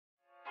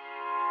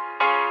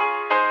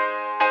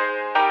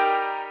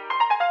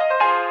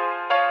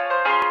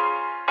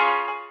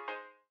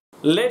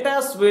Let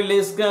us will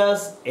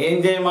discuss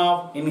enzyme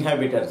of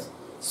inhibitors.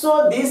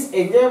 So these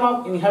enzyme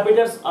of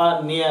inhibitors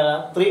are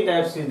near three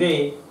types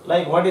today.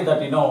 Like what is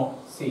that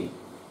See.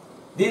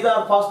 These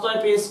are first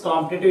type is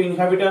competitive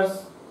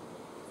inhibitors.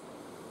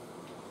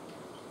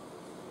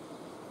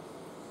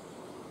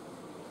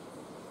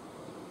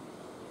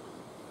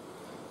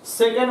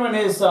 Second one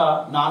is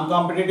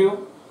non-competitive.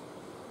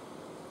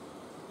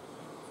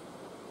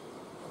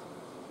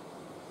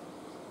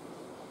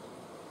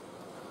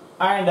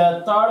 And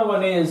third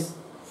one is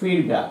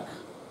feedback.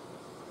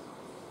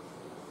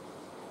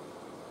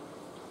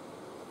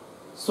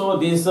 So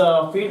this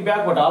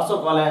feedback would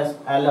also called as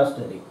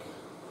allosteric.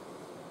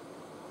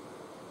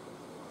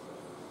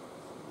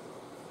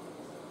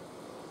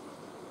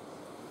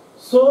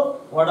 So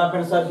what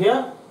happens are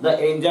here? The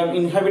enzyme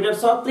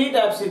inhibitors are three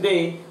types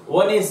today.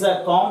 One is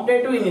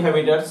competitive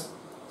inhibitors.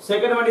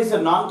 Second one is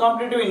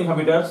non-competitive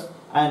inhibitors.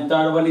 And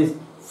third one is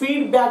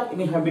feedback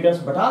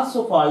inhibitors, but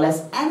also called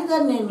as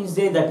another name is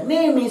there. That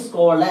name is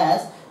called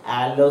as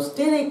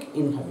allosteric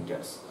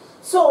inhibitors.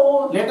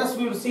 So let us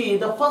will see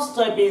the first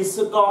type is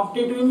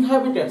competitive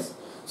inhibitors.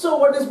 So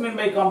what is meant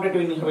by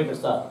competitive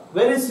inhibitors are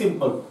very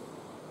simple.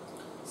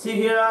 See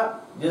here,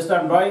 just I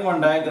am drawing one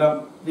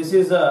diagram. This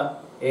is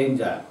a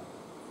enzyme.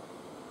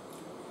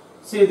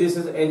 See, this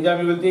is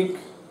enzyme. You will think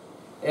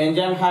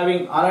enzyme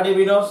having already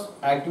we know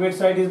activate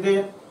site is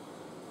there.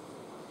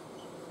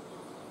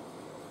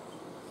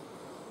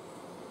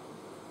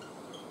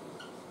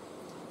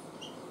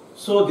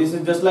 So this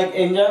is just like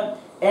enzyme.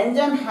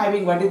 Enzyme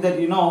having what is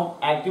that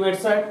activate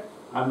site.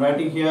 I am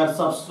writing here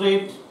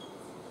substrate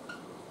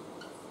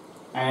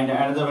and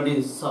another one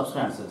is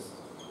substances.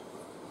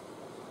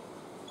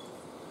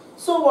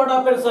 So what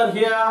happens are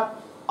here?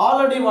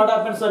 Already what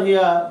happens are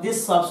here?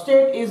 This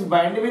substrate is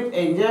bound with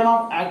enzyme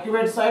of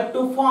activate site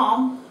to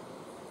form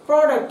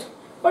product.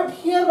 But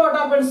here what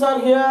happens are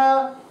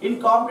here in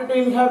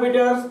competitive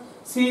inhibitors?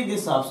 See, the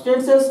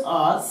substances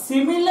are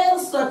similar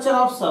structure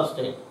of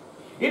substrate.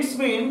 It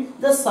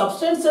means the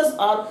substances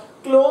are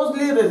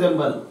closely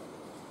resemble.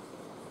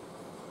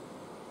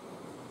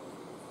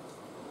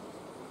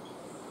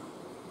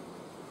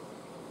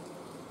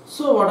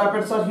 So what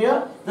happens are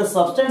here? The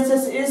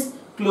substances is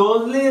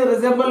closely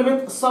resemble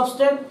with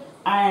substrate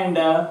and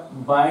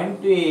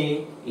bind to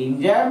a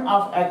enzyme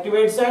of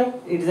activate site.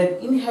 It is an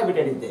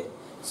inhibitor is there.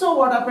 So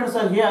what happens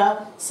are here?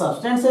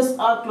 Substances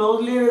are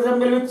closely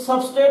resemble with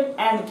substrate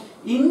and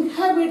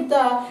inhibit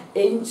the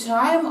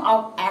enzyme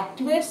of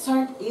activate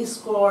site is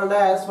called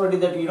as what is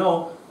that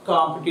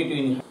competitive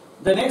inhibitor.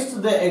 The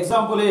next the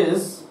example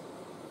is,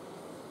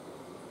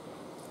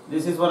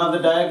 this is one of the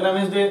diagram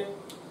is there.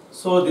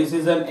 So this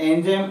is an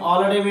enzyme,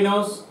 already we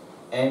know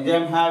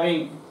enzyme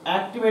having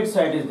activate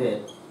site is there.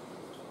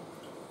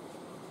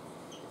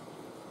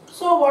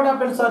 So what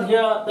happens are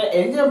here? The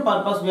enzyme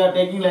purpose we are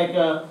taking like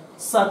a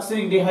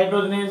succinic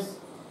dehydrogenase.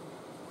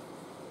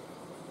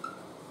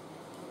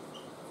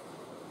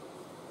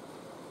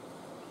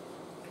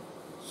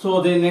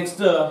 So the next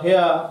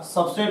here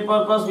substrate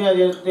purpose we are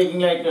just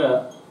taking like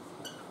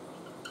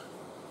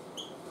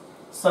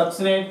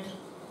succinate,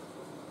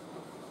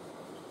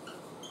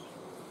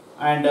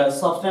 and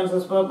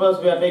substances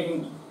purpose we are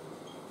taking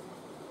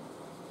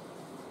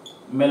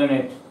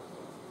malonate.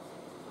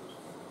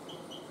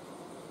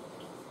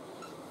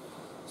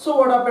 So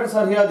what happens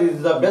are here? This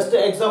is the best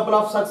example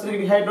of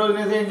succinic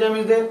dehydrogenase enzyme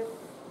is there.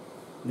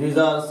 These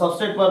are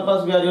substrate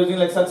purpose we are using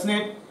like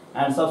succinate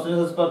and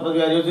substances purpose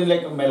we are using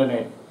like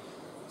malonate.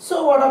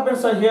 So what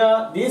happens are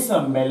here? These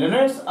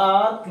malonates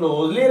are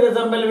closely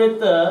resemble with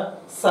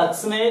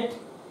succinate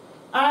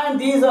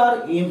and these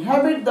are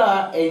inhibit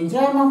the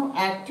enzyme of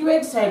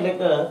activate site like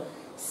a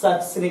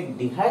succinic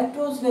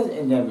dehydrogenase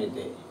enzyme is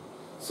there.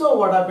 So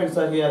what happens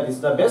are here? This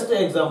is the best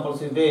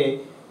examples is there.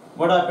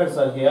 What happens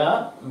are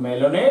here?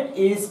 Malonate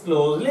is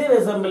closely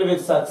resemble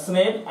with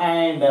succinate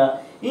and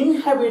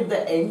inhibit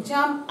the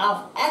enzyme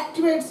of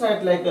activate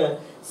site like a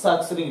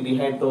succinic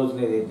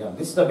dehydrogenase enzyme.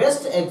 This is the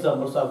best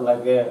examples of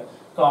like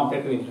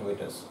competitive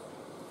inhibitors.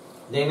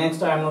 Then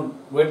next I am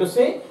going to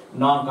say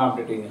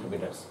non-competitive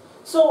inhibitors.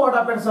 So what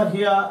happens are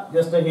here?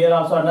 Just here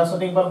also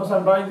understanding purpose I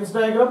am drawing this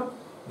diagram.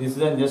 This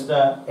is just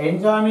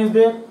enzyme is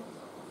there.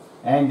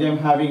 Enzyme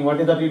having what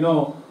is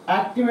that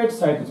activate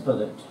site is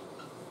present.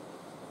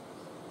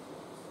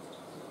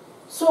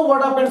 So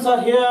what happens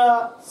are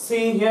here?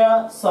 See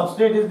here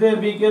substrate is there.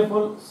 Be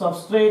careful,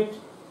 substrate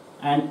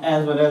and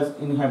as well as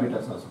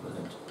inhibitors also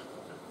present.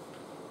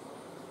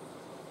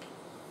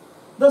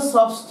 The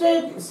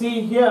substrate,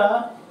 see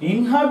here,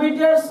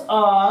 inhibitors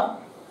are,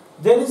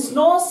 there is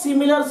no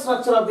similar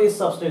structure of this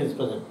substrate is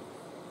present.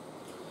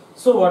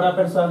 So what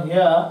happens are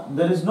here?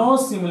 There is no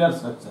similar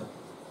structure.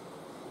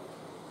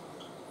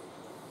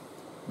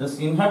 The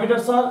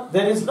inhibitors are,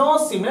 there is no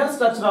similar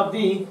structure of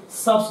the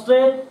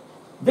substrate.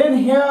 Then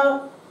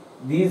here,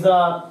 these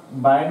are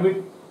bind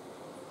with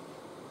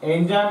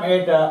enzyme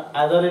at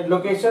other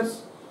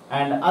locations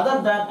and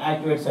other than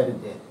activate site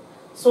is there.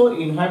 So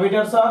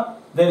inhibitors are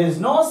there is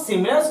no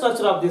similar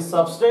structure of this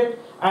substrate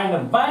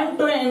and bind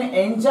to an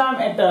enzyme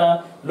at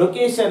a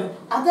location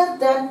other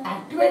than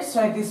activate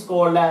site is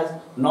called as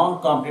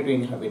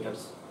non-competitive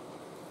inhibitors.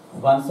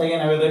 Once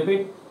again I will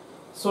repeat.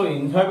 So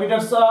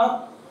inhibitors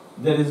are,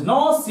 there is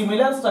no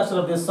similar structure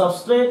of this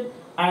substrate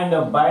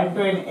and bind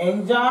to an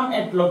enzyme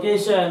at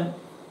location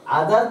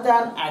other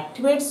than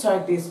activate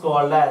site is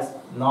called as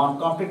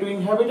non-competitive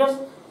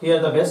inhibitors. Here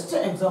the best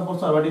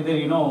examples are what is there,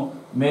 you know,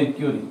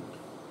 mercury,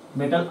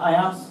 metal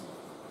ions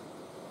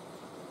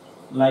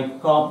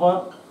like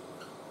copper,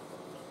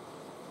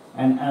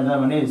 and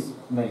another one is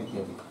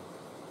mercury.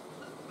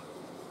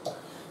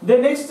 The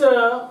next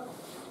third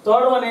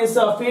one is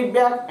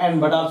feedback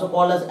and but also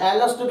called as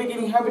allostatic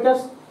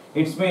inhibitors.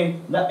 It's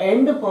mean the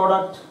end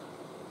product.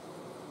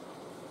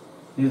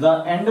 These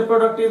are end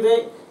product is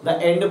the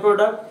end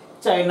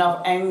product chain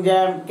of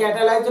enzyme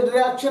catalyzed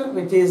reaction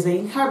which is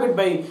inhibited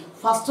by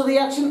first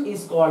reaction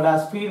is called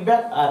as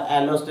feedback or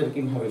allostatic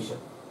inhibition.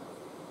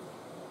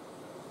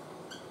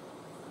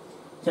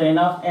 Chain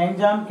of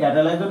enzyme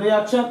catalyzed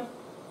reaction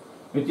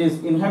which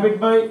is inhibited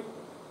by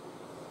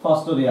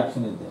first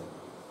reaction is there.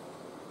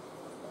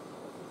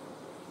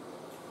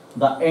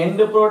 The end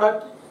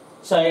product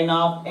chain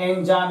of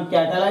enzyme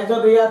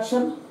catalyzed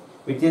reaction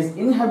which is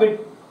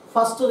inhibit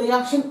first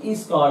reaction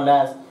is called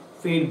as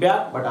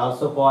feedback but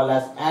also called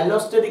as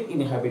allostatic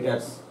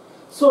inhibitors.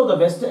 So the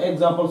best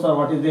examples are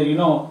what is there, you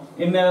know,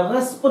 in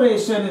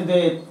respiration is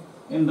there.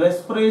 In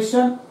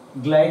respiration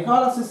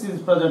glycolysis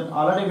is present,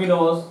 already we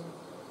know.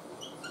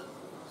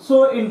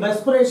 So in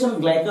respiration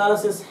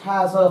glycolysis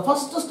has a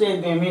first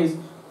stage name is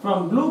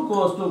from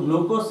glucose to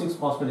glucose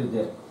 6-phosphate is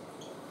there.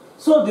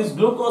 So this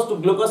glucose to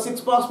glucose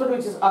 6-phosphate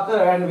which is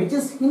occur and which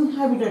is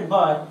inhibited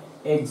by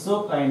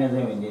exokinase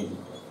enzyme.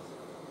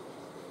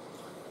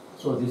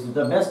 So this is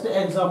the best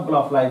example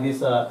of like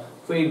this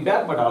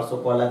feedback but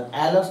also called as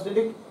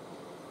allostatic.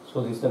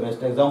 So this is the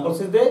best examples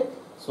is there.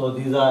 So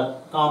these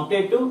are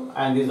competitive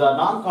and these are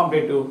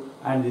non-competitive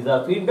and these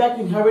are feedback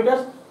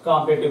inhibitors.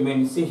 Competitive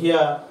means see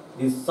here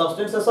these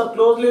substances are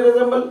closely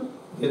resemble.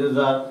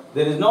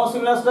 There is no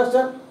similar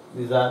structure.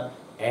 These are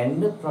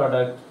end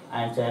product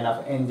and chain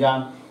of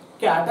enzyme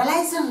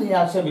catalyzed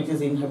reaction which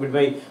is inhibited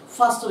by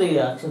first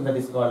reaction that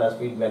is called as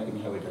feedback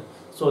inhibitor.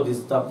 So this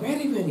is the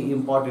very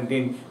important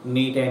in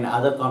NEET and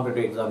other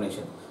competitive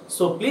examination.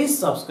 So please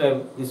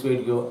subscribe this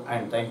video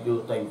and thank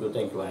you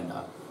and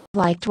all.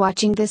 Liked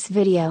watching this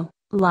video,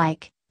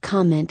 like,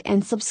 comment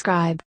and subscribe.